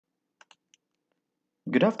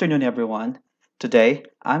Good afternoon, everyone. Today,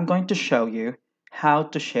 I'm going to show you how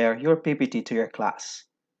to share your PPT to your class.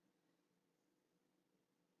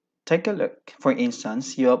 Take a look. For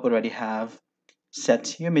instance, you already have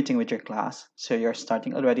set your meeting with your class, so you're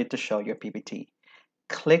starting already to show your PPT.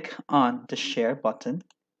 Click on the Share button,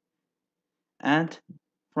 and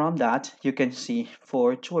from that, you can see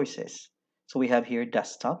four choices. So we have here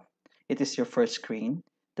Desktop. It is your first screen,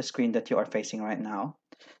 the screen that you are facing right now.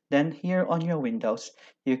 Then here on your Windows,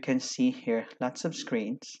 you can see here lots of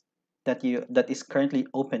screens that is currently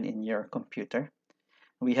open in your computer.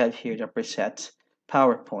 We have here the preset,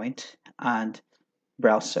 PowerPoint, and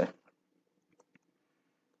browser.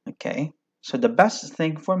 Okay, so the best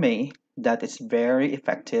thing for me that is very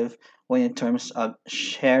effective when in terms of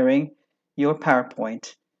sharing your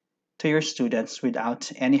PowerPoint to your students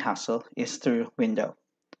without any hassle is through Window.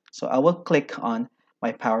 So I will click on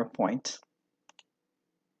my PowerPoint.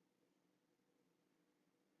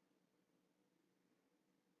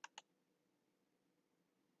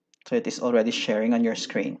 So it is already sharing on your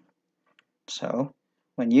screen. So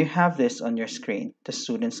when you have this on your screen, the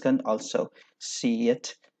students can also see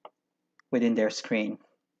it within their screen.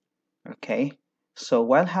 Okay, so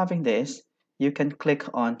while having this, you can click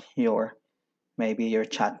on maybe your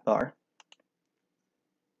chat bar.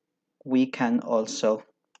 We can also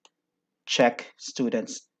check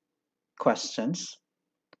students' questions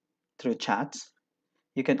through chats.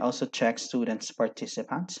 You can also check students'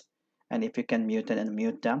 participants, and if you can mute and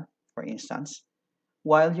unmute them, for instance,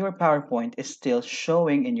 while your PowerPoint is still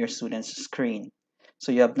showing in your student's screen.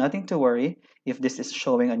 So you have nothing to worry if this is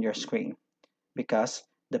showing on your screen because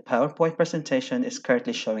the PowerPoint presentation is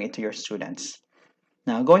currently showing it to your students.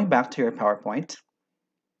 Now going back to your PowerPoint,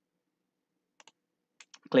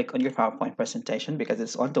 click on your PowerPoint presentation because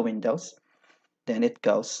it's on the Windows. Then it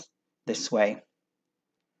goes this way.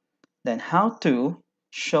 Then how to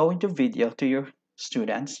show the video to your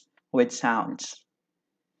students with sounds.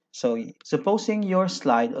 So supposing your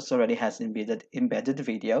slide already has embedded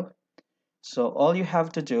video, so all you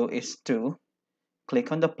have to do is to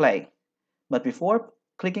click on the play. But before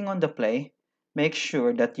clicking on the play, make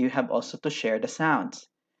sure that you have also to share the sounds.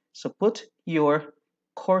 So put your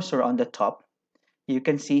cursor on the top. You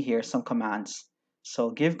can see here some commands. So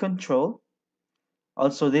give control.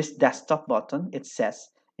 Also this desktop button, it says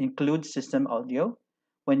include system audio.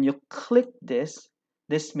 When you click this,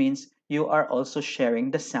 this means you are also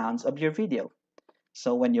sharing the sounds of your video.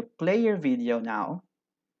 So when you play your video now,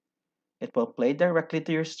 it will play directly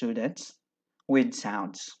to your students with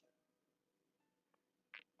sounds.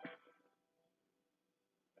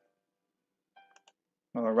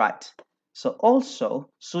 All right. So also,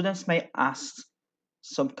 students may ask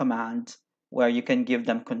some commands where you can give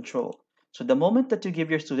them control. So the moment that you give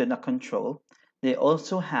your student a control, they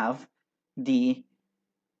also have the,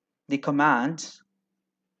 the command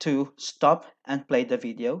to stop and play the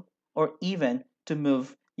video or even to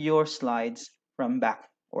move your slides from back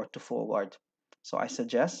or to forward. So I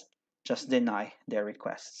suggest just deny their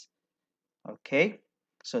requests. Okay,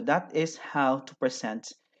 so that is how to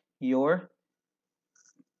present your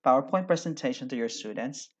PowerPoint presentation to your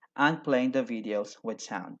students and playing the videos with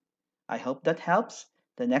sound. I hope that helps.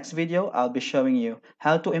 The next video, I'll be showing you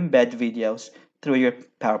how to embed videos through your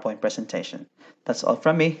PowerPoint presentation. That's all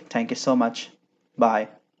from me. Thank you so much. Bye.